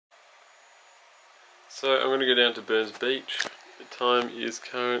So I'm going to go down to Burns Beach. The time is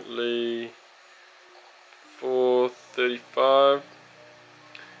currently 4:35.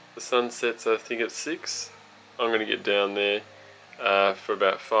 The sun sets I think at 6. I'm going to get down there for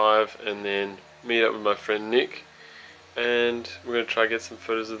about 5 and then meet up with my friend Nick, and we're going to try to get some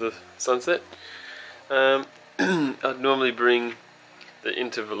photos of the sunset. I'd normally bring the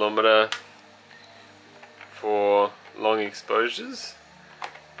intervalometer for long exposures,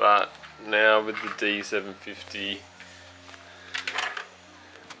 but now with the D750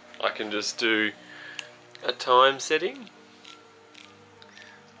 I can just do a time setting.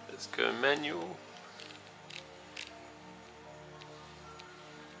 Let's go manual.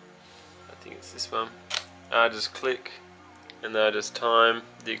 I think it's this one. I just click and then I just time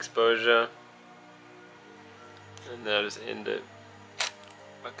the exposure, and then I just end it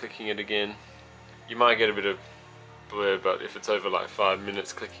by clicking it again. You might get a bit of blur, but if it's over like 5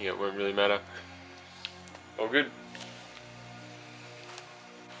 minutes, clicking it won't really matter. All good.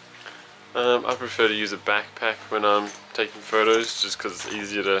 I prefer to use a backpack when I'm taking photos, just because it's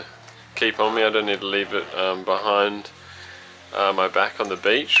easier to keep on me. I don't need to leave it behind my back on the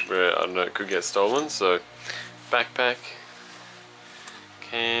beach where I don't know it could get stolen. So backpack,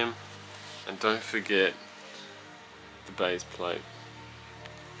 cam, and don't forget the base plate.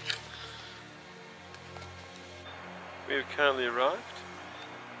 We have currently arrived.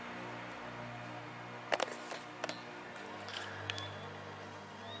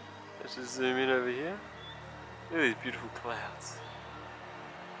 Let's just zoom in over here. Look at these beautiful clouds.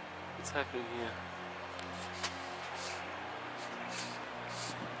 What's happening here?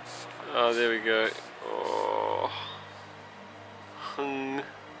 Oh, there we go. Oh, hung.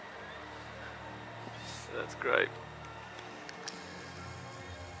 That's great.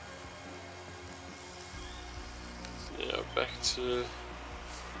 Now back to,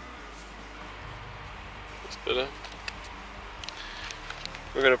 that's better.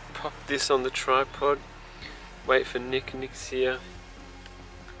 We're going to pop this on the tripod, wait for Nick. Nick's here.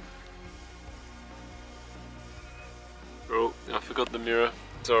 Oh, I forgot the mirror.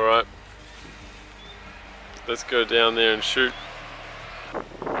 It's alright. Let's go down there and shoot.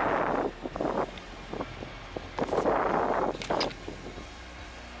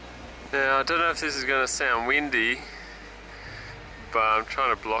 Now, I don't know if this is going to sound windy, but I'm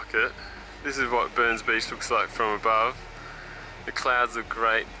trying to block it. This is what Burns Beach looks like from above. The clouds look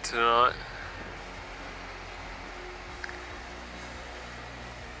great tonight.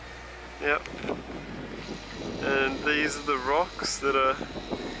 Yep. And these are the rocks that are,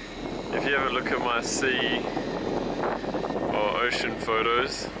 if you ever look at my sea or ocean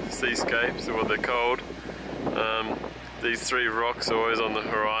photos, seascapes are what they're called. These 3 rocks are always on the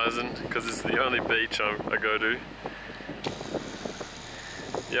horizon because it's the only beach I go to.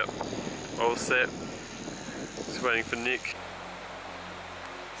 Yep, all set. Just waiting for Nick.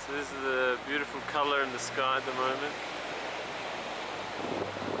 So this is the beautiful colour in the sky at the moment.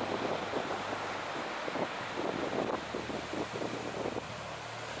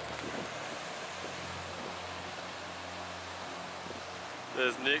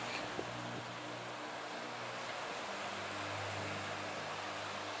 There's Nick.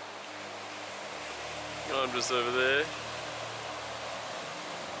 I'm just over there.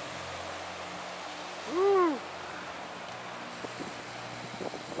 Woo!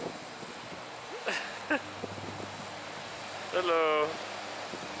 Hello.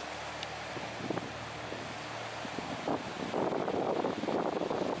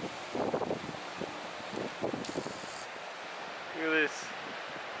 Look at this.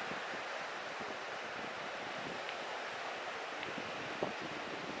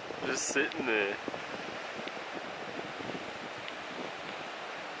 Just sitting there.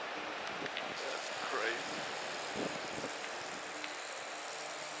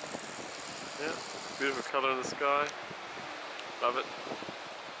 Yeah, beautiful colour in the sky. Love it.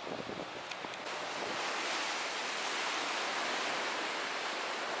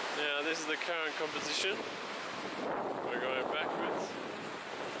 Now this is the current composition. We're going backwards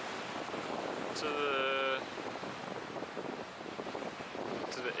to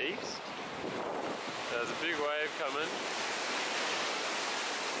the east. There's a big wave coming.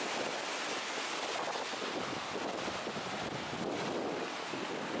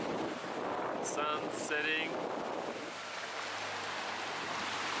 Sun setting.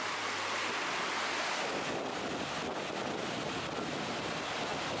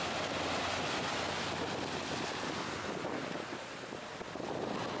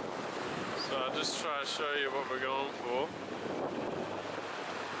 So I'll just try to show you what we're going for.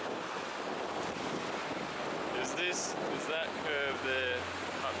 Is that curve there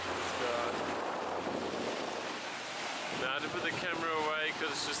up to the sky? put the camera away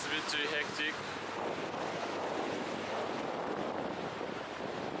because it's just a bit too hectic.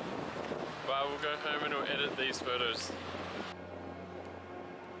 But we'll go home and we'll edit these photos.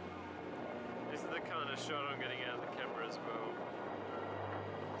 This is the kind of shot I'm getting out of the camera as well.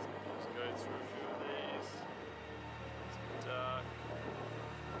 Let's go through a few of these. It's dark.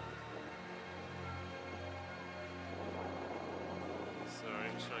 Sorry,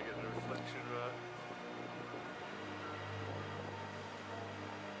 I'm just trying to get the reflection right.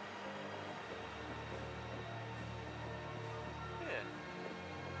 Yeah.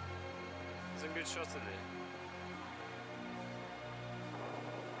 Some good shots in there.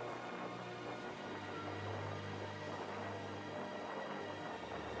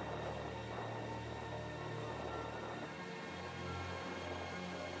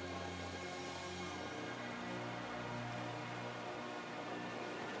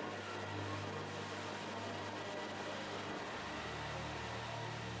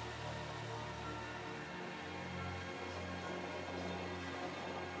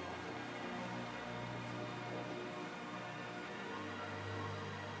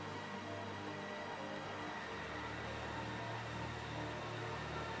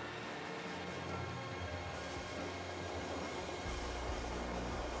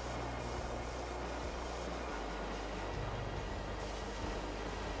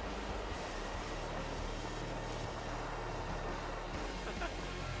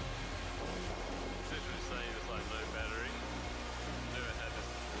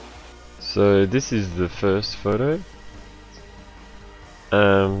 So this is the first photo.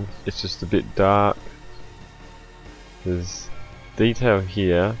 It's just a bit dark. There's detail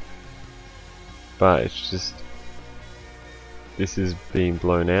here, but it's just, this is being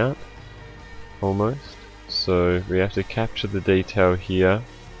blown out almost. So we have to capture the detail here,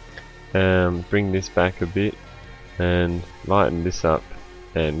 bring this back a bit and lighten this up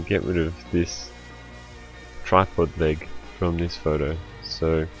and get rid of this tripod leg from this photo.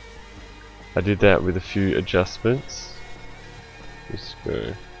 So I did that with a few adjustments. Just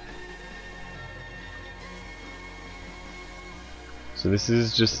go. So this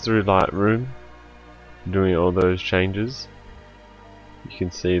is just through Lightroom, doing all those changes. You can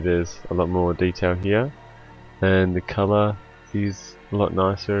see there's a lot more detail here, and the color is a lot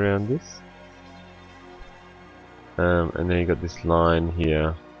nicer around this. And then you got this line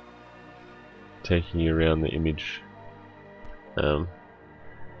here taking you around the image.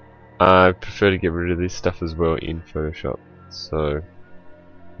 I prefer to get rid of this stuff as well in Photoshop. So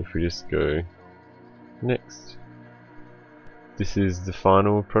if we just go next, this is the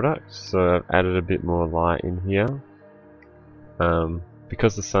final product. So I've added a bit more light in here.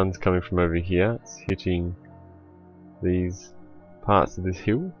 Because the sun's coming from over here, it's hitting these parts of this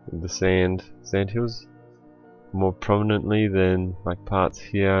hill, the sand hills, more prominently than like parts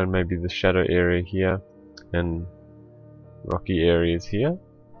here and maybe the shadow area here and rocky areas here.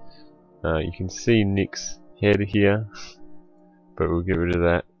 You can see Nick's head here, but we'll get rid of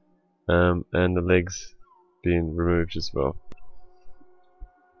that, and the legs being removed as well.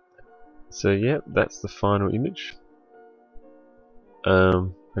 So yeah, that's the final image.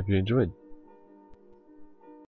 Hope you enjoyed.